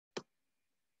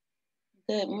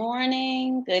Good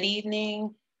morning, good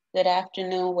evening, good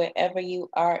afternoon, wherever you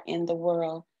are in the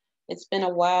world. It's been a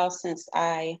while since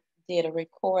I did a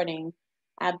recording.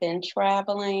 I've been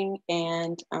traveling,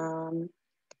 and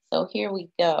so here we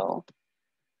go.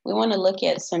 We want to look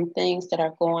at some things that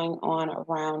are going on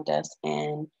around us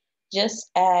and just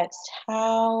ask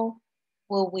how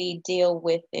will we deal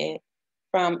with it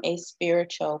from a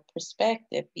spiritual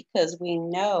perspective? Because we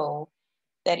know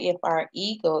that if our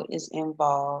ego is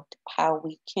involved, how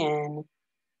we can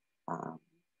um,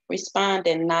 respond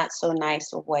in not so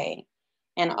nice a way.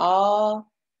 And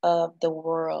all of the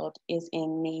world is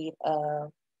in need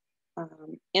of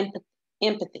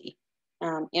empathy.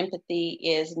 Empathy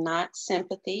is not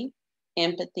sympathy.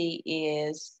 Empathy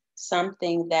is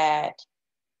something that,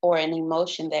 or an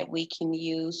emotion that we can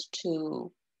use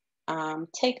to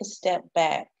take a step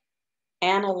back,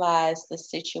 analyze the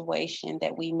situation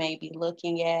that we may be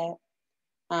looking at,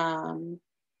 um,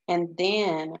 and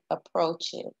then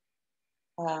approach it.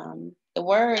 The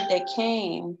word that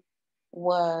came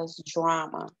was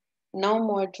drama. No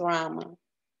more drama.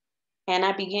 And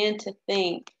I began to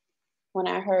think when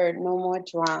I heard no more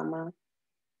drama,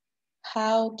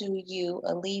 how do you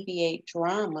alleviate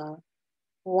drama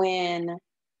when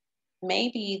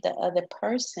maybe the other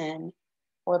person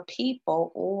or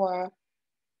people or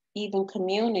even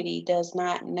community does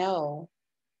not know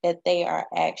that they are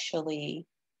actually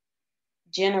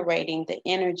generating the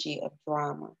energy of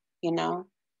drama, you know?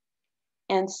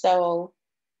 And so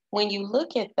when you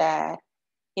look at that,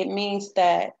 it means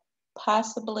that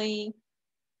possibly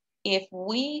if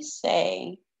we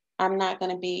say, I'm not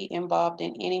going to be involved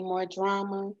in any more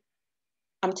drama,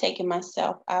 I'm taking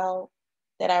myself out,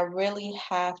 that I really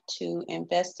have to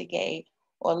investigate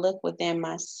or look within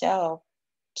myself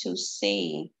to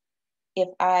see if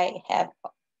I have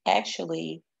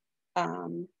actually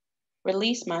um,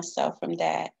 released myself from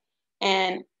that.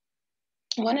 And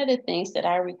one of the things that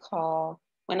I recall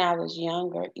when I was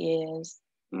younger is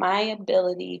my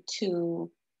ability to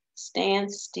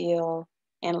stand still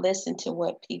and listen to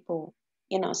what people,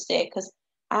 said, because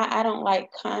I don't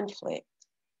like conflict.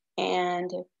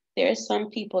 And there's some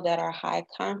people that are high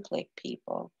conflict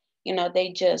people.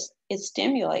 It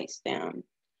stimulates them.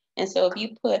 And so if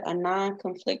you put a non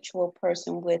conflictual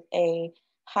person with a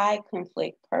high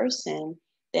conflict person,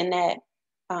 then that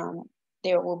um,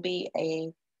 there will be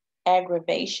a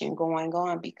aggravation going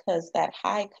on because that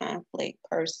high conflict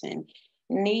person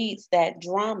needs that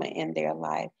drama in their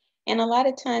life. And a lot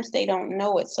of times they don't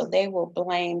know it, so they will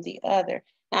blame the other.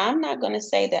 Now, I'm not going to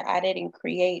say that I didn't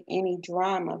create any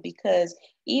drama because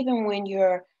even when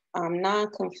you're non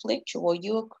conflictual,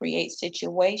 you'll create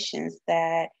situations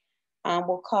that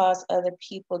will cause other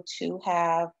people to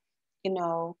have, you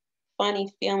know,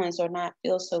 funny feelings or not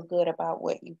feel so good about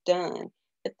what you've done.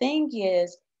 The thing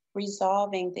is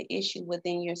resolving the issue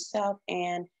within yourself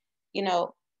and, you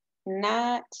know,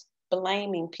 not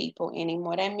blaming people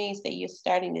anymore. That means that you're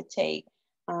starting to take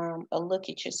a look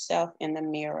at yourself in the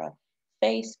mirror,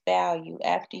 face value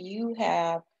after you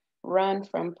have run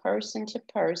from person to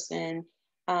person,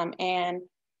 and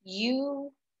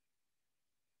you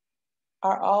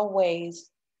are always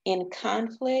in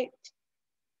conflict.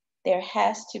 There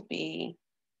has to be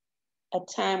a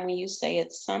time when you say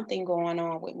it's something going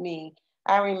on with me.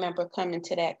 I remember coming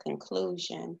to that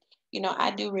conclusion.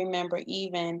 I do remember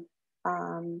even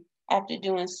after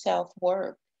doing self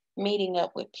work, meeting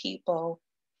up with people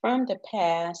from the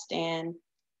past, and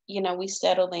we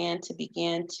settled in to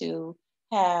begin to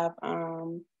have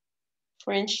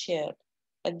friendship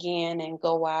again and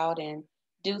go out and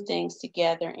do things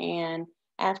together. And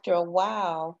after a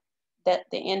while, that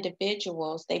the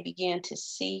individuals they begin to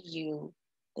see you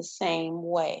the same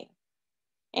way.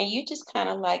 And you just kind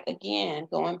of like, again,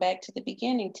 going back to the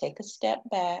beginning, take a step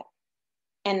back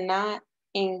and not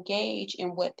engage in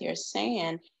what they're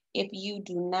saying if you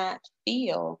do not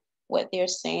feel what they're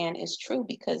saying is true.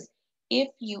 Because if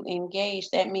you engage,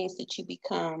 that means that you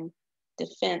become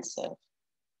defensive.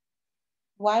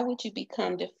 Why would you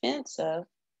become defensive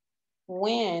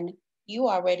when you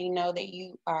already know that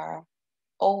you are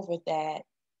over that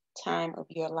time of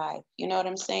your life? You know what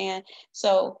I'm saying?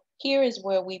 So here is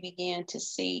where we begin to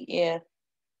see if,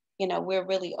 we're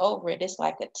really over it. It's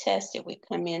like a test that we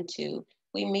come into.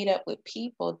 We meet up with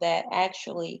people that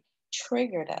actually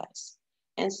triggered us.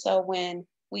 And so when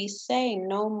we say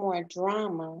no more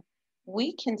drama,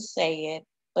 we can say it,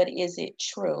 but is it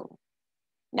true?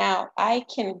 Now, I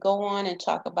can go on and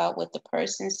talk about what the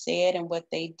person said and what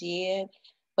they did,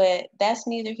 but that's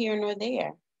neither here nor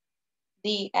there.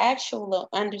 The actual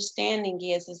understanding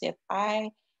is if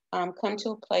I come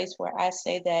to a place where I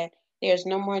say that there's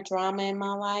no more drama in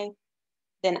my life,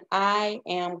 then I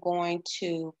am going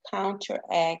to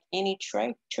counteract any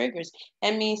triggers.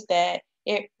 That means that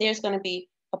there's going to be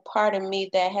a part of me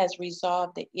that has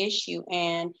resolved the issue,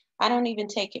 and I don't even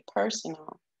take it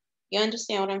personal. You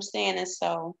understand what I'm saying? And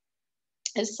so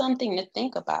it's something to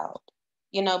think about,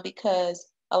 because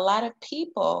a lot of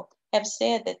people have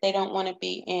said that they don't want to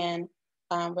be in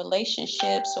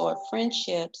relationships or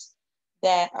friendships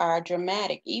that are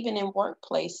dramatic, even in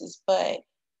workplaces, but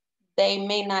they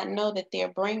may not know that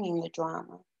they're bringing the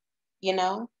drama, you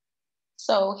know?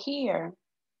 So here,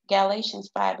 Galatians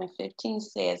 5:15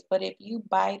 says, "But if you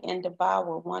bite and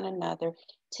devour one another,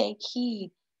 take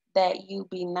heed that you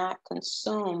be not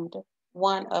consumed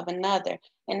one of another."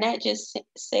 And that just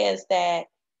says that,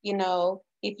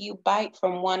 if you bite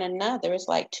from one another, it's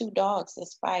like two dogs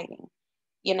that's fighting.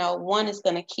 One is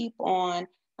going to keep on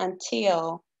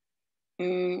until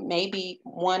maybe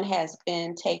one has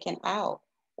been taken out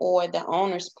or the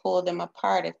owners pull them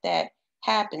apart if that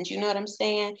happens. You know what I'm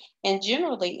saying? And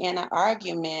generally, in an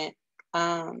argument,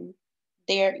 um,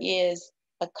 there is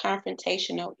a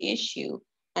confrontational issue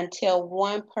until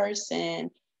one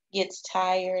person gets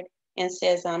tired and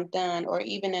says, "I'm done," or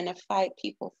even in a fight,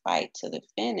 people fight to the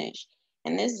finish.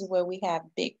 And this is where we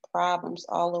have big problems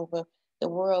all over the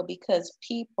world because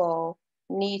people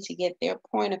need to get their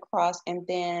point across, and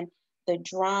then the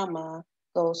drama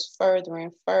goes further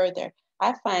and further.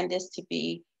 I find this to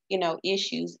be,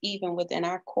 issues even within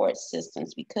our court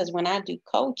systems because when I do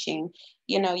coaching,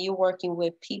 you're working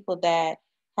with people that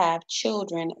have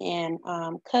children in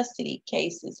custody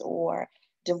cases or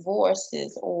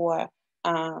divorces or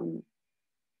um,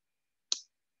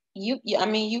 I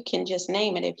mean, you can just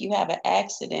name it. If you have an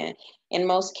accident, in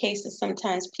most cases,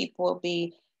 sometimes people will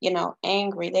be,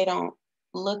 angry. They don't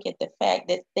look at the fact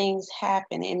that things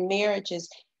happen and marriages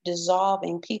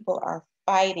dissolving. People are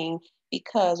fighting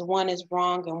because one is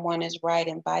wrong and one is right,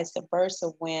 and vice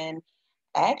versa. When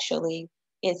actually,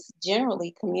 it's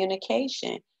generally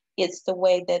communication. It's the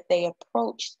way that they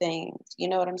approach things. You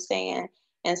know what I'm saying?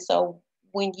 And so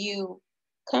when you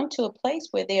come to a place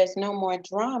where there's no more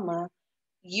drama,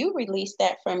 you release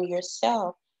that from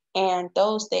yourself, and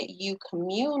those that you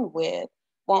commune with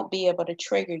won't be able to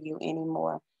trigger you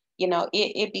anymore.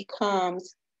 It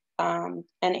becomes an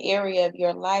area of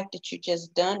your life that you're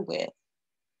just done with.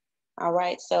 All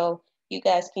right. So you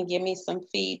guys can give me some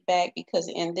feedback because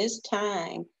in this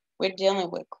time, we're dealing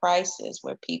with crisis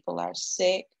where people are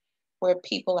sick, where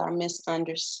people are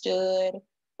misunderstood,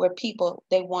 where people,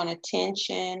 they want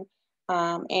attention.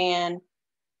 And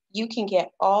you can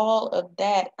get all of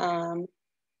that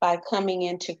by coming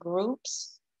into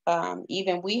groups.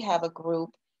 Even we have a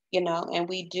group, and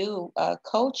we do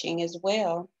coaching as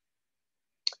well.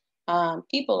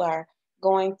 People are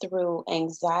going through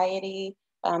anxiety.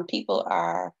 People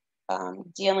are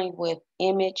dealing with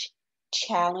image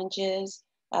challenges,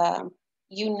 um,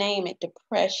 you name it,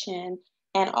 depression.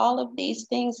 And all of these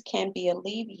things can be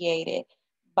alleviated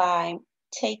by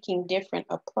taking different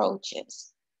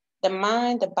approaches. The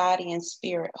mind, the body, and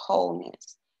spirit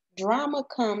wholeness. Drama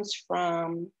comes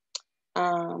from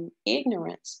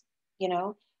ignorance. You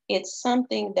know, it's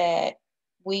something that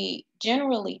we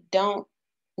generally don't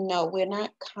know. We're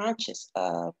not conscious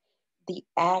of the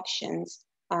actions.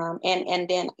 And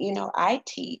then, I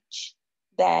teach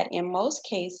that in most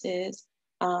cases,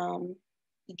 um,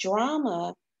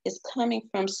 drama is coming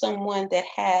from someone that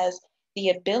has the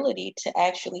ability to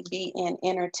actually be in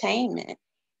entertainment.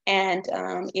 And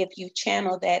if you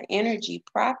channel that energy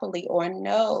properly or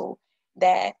know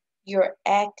that you're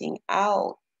acting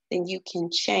out, then you can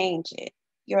change it.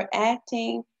 You're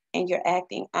acting and you're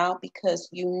acting out because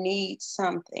you need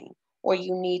something or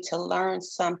you need to learn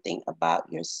something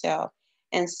about yourself.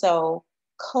 And so,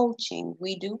 coaching,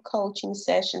 we do coaching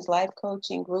sessions, life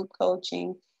coaching, group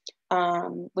coaching.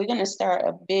 We're going to start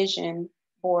a vision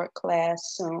board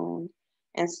class soon.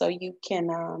 And so you can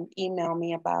email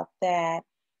me about that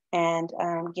and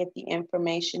get the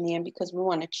information in because we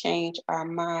want to change our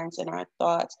minds and our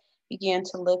thoughts, begin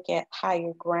to look at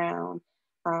higher ground,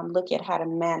 look at how to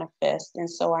manifest. And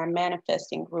so our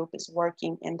manifesting group is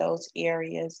working in those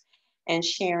areas and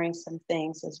sharing some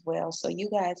things as well. So you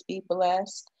guys be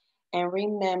blessed and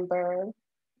remember,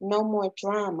 no more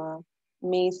drama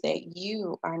means that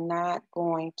you are not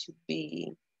going to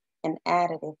be an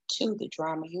additive to the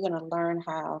drama. You're going to learn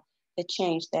how to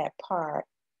change that part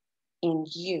in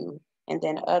you, and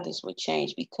then others will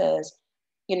change because,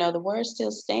 the word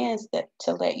still stands that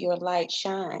to let your light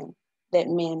shine that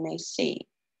men may see.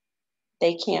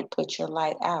 They can't put your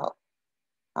light out.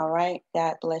 All right.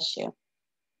 God bless you.